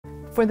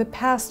For the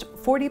past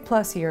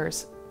 40+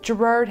 years,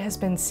 Girard has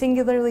been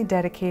singularly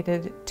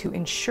dedicated to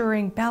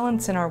ensuring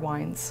balance in our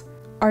wines.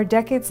 Our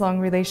decades-long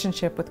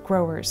relationship with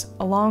growers,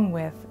 along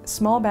with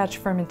small batch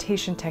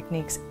fermentation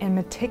techniques and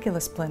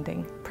meticulous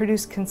blending,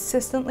 produce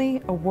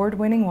consistently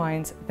award-winning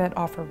wines that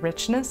offer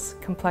richness,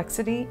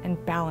 complexity,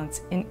 and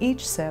balance in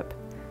each sip.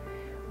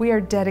 We are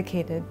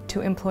dedicated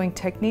to employing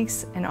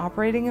techniques and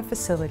operating a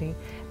facility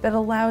that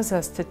allows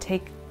us to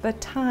take the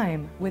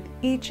time with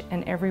each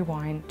and every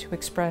wine to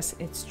express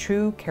its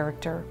true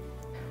character.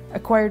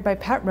 Acquired by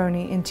Pat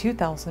Roney in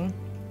 2000,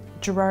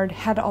 Girard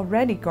had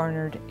already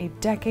garnered a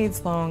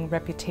decades-long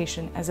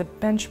reputation as a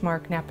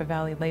benchmark Napa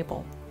Valley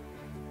label.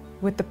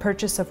 With the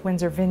purchase of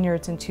Windsor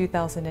Vineyards in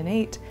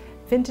 2008,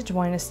 Vintage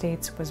Wine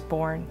Estates was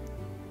born.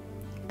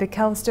 The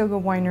Calistoga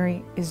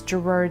Winery is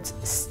Girard's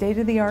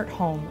state-of-the-art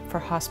home for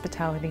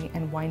hospitality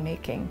and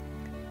winemaking.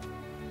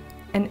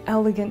 An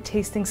elegant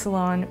tasting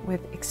salon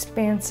with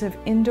expansive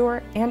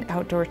indoor and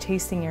outdoor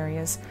tasting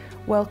areas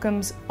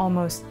welcomes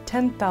almost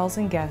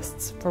 10,000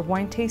 guests for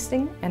wine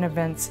tasting and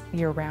events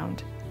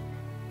year-round.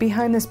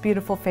 Behind this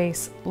beautiful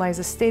face lies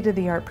a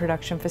state-of-the-art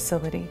production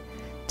facility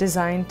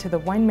designed to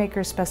the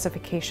winemaker's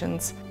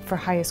specifications for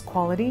highest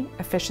quality,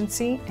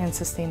 efficiency, and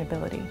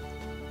sustainability.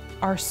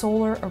 Our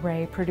solar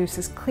array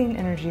produces clean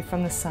energy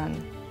from the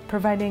sun,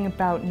 providing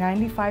about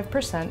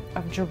 95%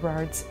 of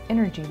Girard's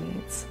energy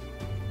needs.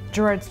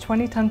 Girard's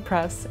 20-ton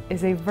press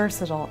is a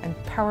versatile and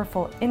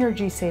powerful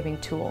energy-saving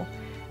tool,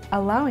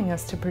 allowing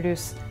us to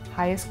produce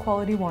highest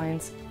quality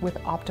wines with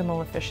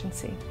optimal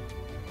efficiency.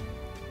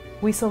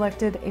 We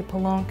selected a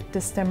Poulenc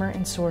destemmer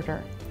and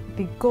sorter,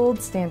 the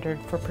gold standard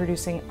for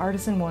producing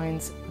artisan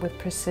wines with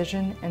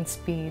precision and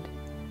speed.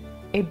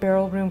 A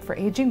barrel room for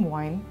aging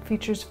wine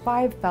features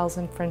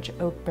 5,000 French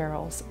oak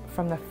barrels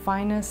from the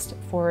finest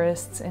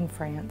forests in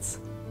France.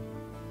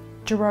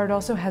 Girard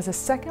also has a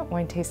second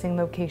wine tasting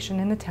location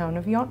in the town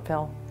of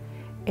Yountville,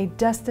 a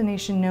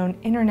destination known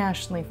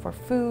internationally for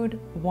food,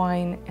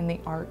 wine, and the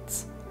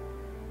arts.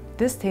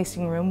 This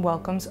tasting room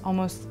welcomes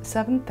almost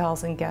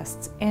 7,000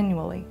 guests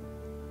annually.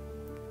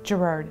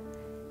 Girard,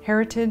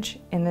 heritage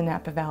in the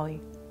Napa Valley.